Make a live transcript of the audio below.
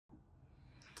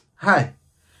Hi,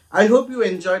 I hope you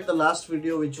enjoyed the last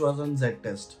video which was on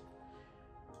Z-test.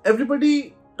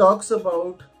 Everybody talks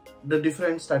about the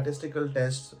different statistical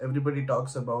tests, everybody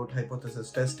talks about hypothesis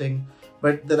testing,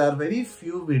 but there are very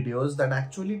few videos that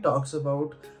actually talks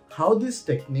about how these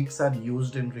techniques are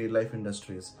used in real life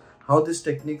industries, how these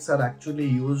techniques are actually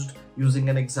used using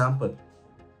an example.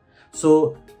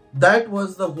 So that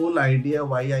was the whole idea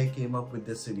why I came up with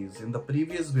this series. In the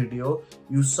previous video,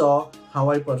 you saw how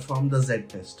I performed the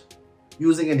Z-test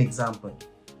using an example.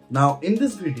 Now in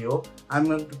this video, I'm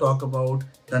going to talk about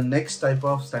the next type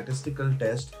of statistical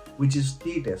test, which is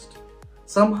t-test.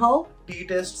 Somehow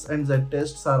t-tests and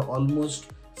z-tests are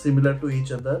almost similar to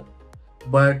each other,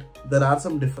 but there are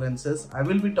some differences. I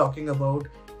will be talking about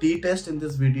t-test in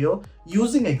this video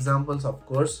using examples, of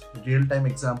course, real-time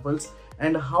examples,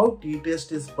 and how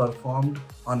t-test is performed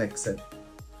on Excel.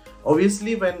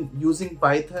 Obviously, when using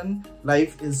Python,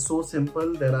 life is so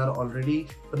simple. There are already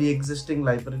pre-existing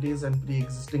libraries and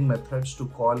pre-existing methods to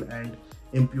call and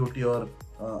impute your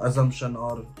assumption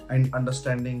and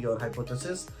understanding your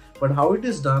hypothesis. But how it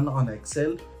is done on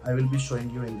Excel, I will be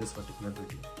showing you in this particular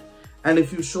video. And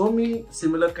if you show me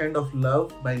similar kind of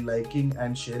love by liking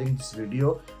and sharing this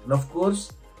video, and of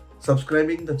course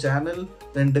subscribing the channel,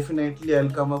 then definitely I'll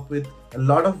come up with a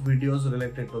lot of videos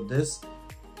related to this,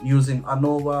 using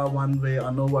ANOVA one-way,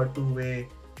 ANOVA two-way,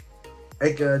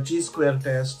 chi-square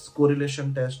tests,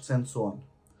 correlation tests, and so on.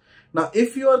 Now,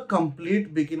 if you are a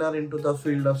complete beginner into the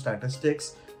field of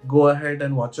statistics, go ahead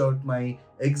and watch out my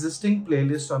existing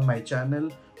playlist on my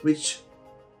channel, which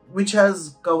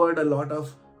has covered a lot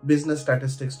of business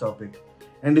statistics topic.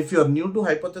 And if you are new to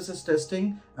hypothesis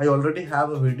testing, I already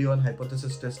have a video on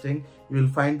hypothesis testing. You will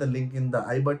find the link in the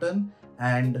I button.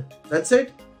 And that's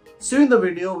it. See you in the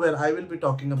video where I will be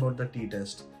talking about the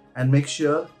t-test, and make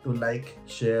sure to like,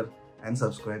 share and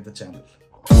subscribe the channel.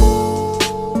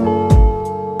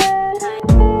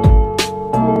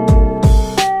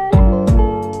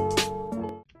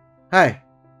 Hi,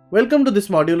 welcome to this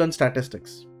module on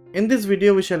statistics. In this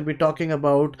video, we shall be talking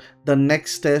about the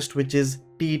next test, which is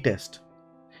t-test.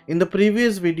 In the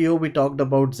previous video, we talked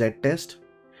about z-test.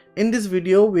 In this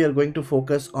video, we are going to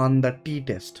focus on the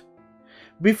t-test.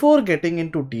 Before getting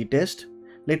into t-test,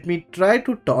 let me try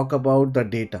to talk about the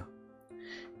data.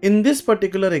 In this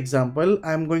particular example,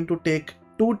 I am going to take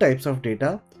two types of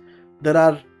data. There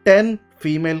are 10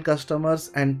 female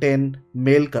customers and 10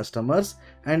 male customers,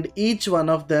 and each one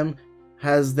of them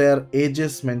has their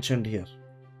ages mentioned here.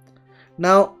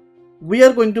 Now, we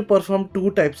are going to perform two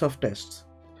types of tests.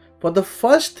 For the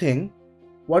first thing,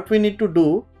 what we need to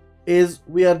do is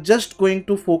we are just going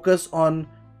to focus on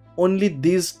only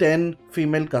these 10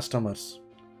 female customers.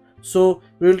 So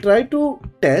we will try to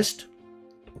test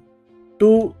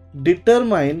to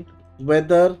determine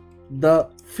whether the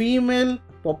female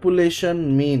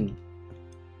population mean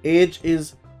age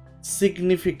is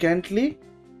significantly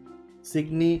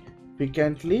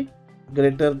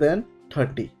greater than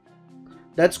 30.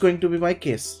 That's going to be my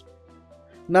case.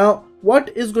 Now, what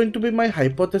is going to be my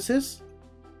hypothesis?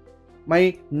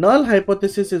 My null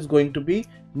hypothesis is going to be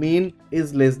mean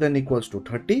is less than equals to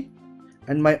 30,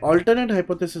 and my alternate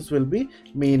hypothesis will be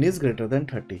mean is greater than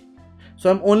 30.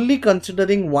 So I'm only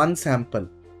considering one sample.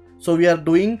 So we are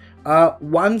doing a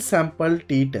one sample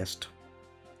t-test.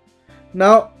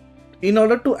 Now, in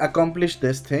order to accomplish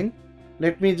this thing,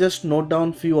 let me just note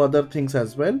down few other things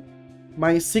as well.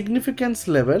 My significance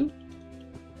level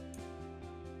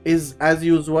is, as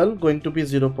usual, going to be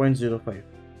 0.05.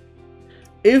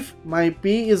 If my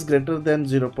p is greater than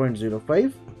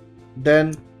 0.05,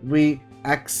 then we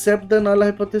accept the null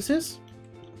hypothesis,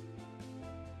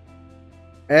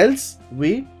 else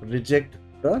we reject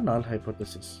the null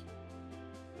hypothesis.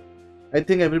 I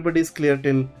think everybody is clear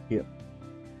till here.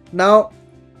 Now,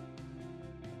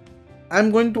 I'm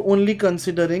going to only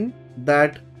considering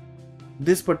that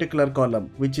this particular column,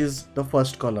 which is the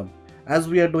first column, as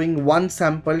we are doing one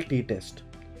sample t-test.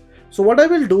 So what I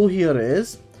will do here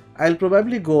is, I'll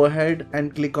probably go ahead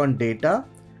and click on data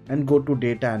and go to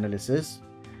data analysis.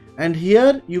 And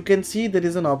here you can see there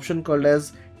is an option called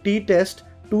as t-test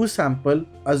to sample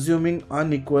assuming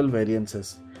unequal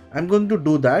variances. I'm going to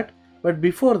do that, but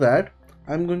before that,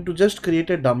 I'm going to just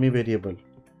create a dummy variable.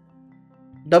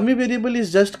 Dummy variable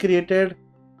is just created,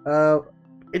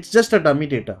 it's just a dummy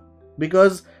data,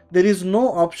 because there is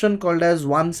no option called as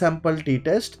one sample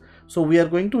t-test. So we are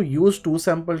going to use two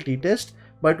sample t-test,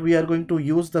 but we are going to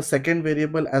use the second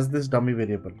variable as this dummy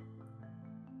variable.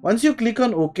 Once you click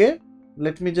on OK,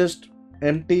 let me just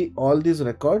empty all these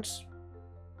records.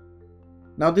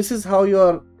 Now this is how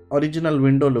your original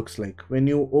window looks like. When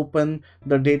you open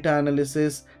the data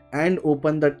analysis and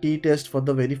open the ttest for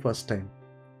the very first time.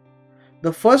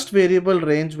 The first variable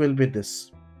range will be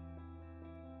this.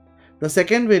 The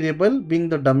second variable being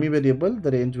the dummy variable,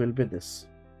 the range will be this.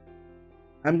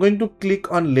 I'm going to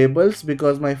click on labels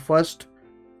because my first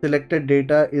selected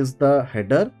data is the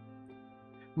header.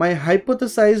 My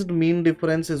hypothesized mean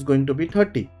difference is going to be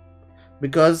 30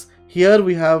 because here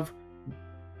the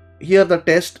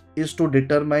test is to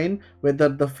determine whether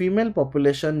the female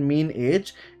population mean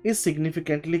age is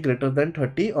significantly greater than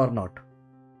 30 or not,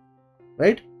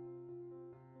 right?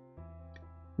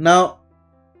 Now,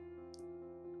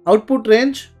 output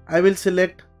range, I will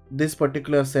select this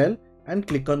particular cell and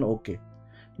click on OK.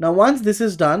 Now, once this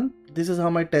is done, this is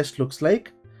how my test looks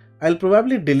like. I'll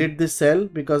probably delete this cell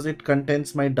because it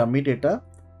contains my dummy data,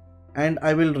 and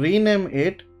I will rename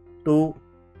it to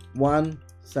one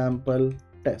sample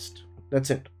test.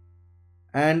 That's it.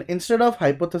 And instead of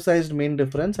hypothesized mean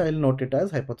difference, I'll note it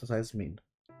as hypothesized mean.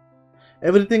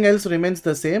 Everything else remains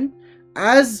the same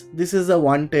as this is a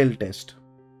one-tail test.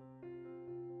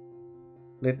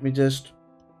 Let me just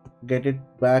get it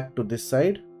back to this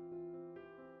side.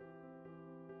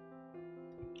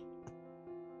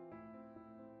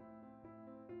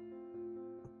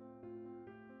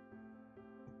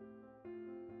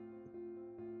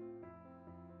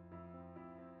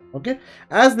 Okay,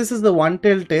 as this is the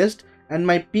one-tail test and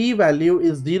my p-value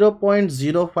is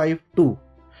 0.052,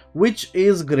 which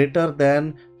is greater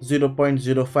than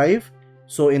 0.05.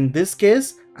 So in this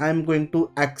case, I am going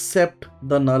to accept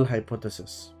the null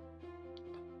hypothesis.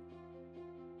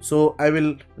 So I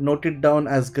will note it down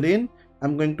as green.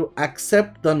 I'm going to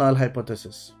accept the null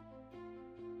hypothesis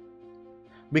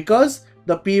because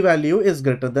the p-value is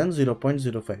greater than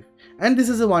 0.05 and this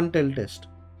is a one-tail test.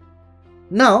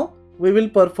 Now we will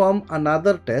perform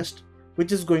another test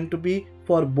which is going to be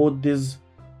for both these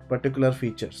particular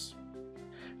features.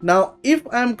 Now if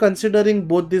I am considering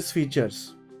both these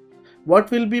features,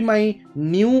 what will be my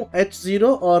new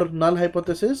H0 or null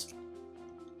hypothesis?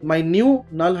 My new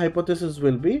null hypothesis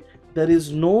will be there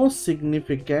is no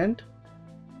significant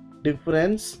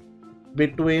difference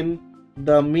between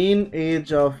the mean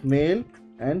age of male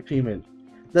and female.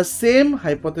 The same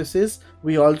hypothesis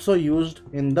we also used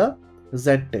in the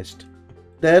Z test.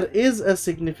 There is a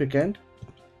significant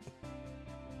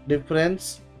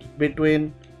difference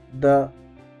between the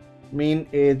mean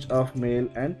age of male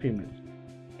and female.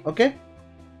 Okay,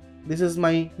 this is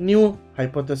my new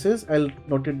hypothesis. I'll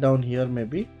note it down here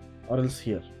maybe, or else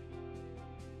here.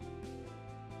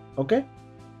 Okay,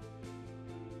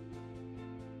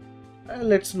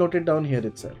 let's note it down here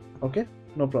itself. Okay,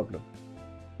 no problem.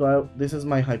 So this is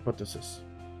my hypothesis.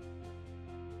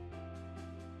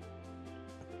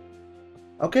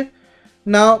 Okay,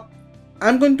 now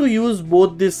I'm going to use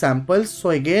both these samples.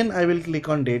 So again, I will click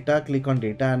on data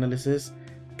analysis,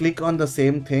 click on the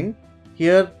same thing.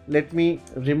 Here, let me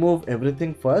remove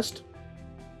everything first.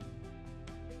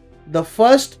 The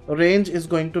first range is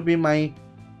going to be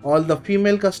all the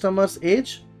female customers'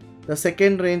 age. The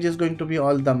second range is going to be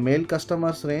all the male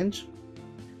customers' range.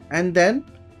 And then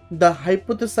the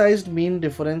hypothesized mean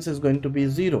difference is going to be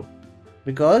 0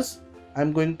 because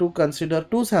I'm going to consider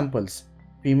two samples,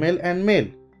 female and male.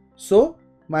 So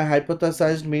my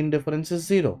hypothesized mean difference is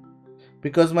 0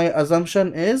 because my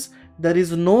assumption is there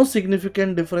is no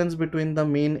significant difference between the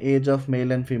mean age of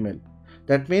male and female.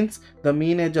 That means the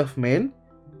mean age of male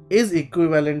is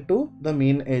equivalent to the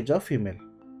mean age of female.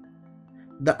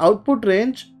 The output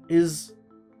range is,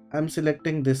 I'm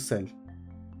selecting this cell.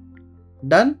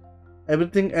 Done.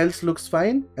 Everything else looks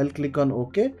fine. I'll click on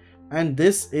OK. And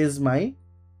this is my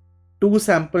two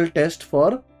sample test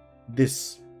for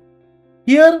this.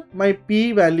 Here my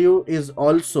p-value is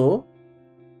also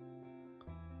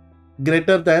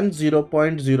greater than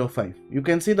 0.05. You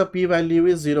can see the p-value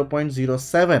is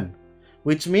 0.07,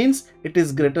 which means it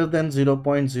is greater than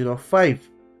 0.05,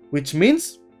 which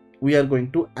means we are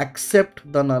going to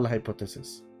accept the null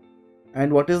hypothesis.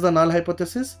 And what is the null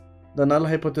hypothesis? The null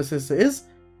hypothesis is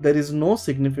there is no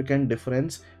significant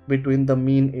difference between the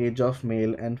mean age of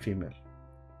male and female.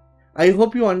 I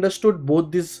hope you understood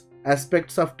both these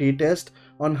aspects of t-test,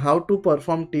 on how to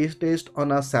perform t-test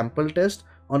on a sample test,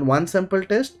 on one sample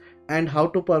test, and how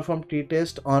to perform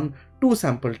t-test on two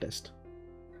sample test.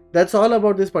 That's all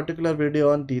about this particular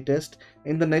video on t-test.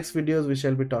 In the next videos, we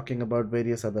shall be talking about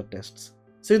various other tests.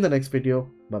 See you in the next video.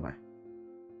 Bye-bye.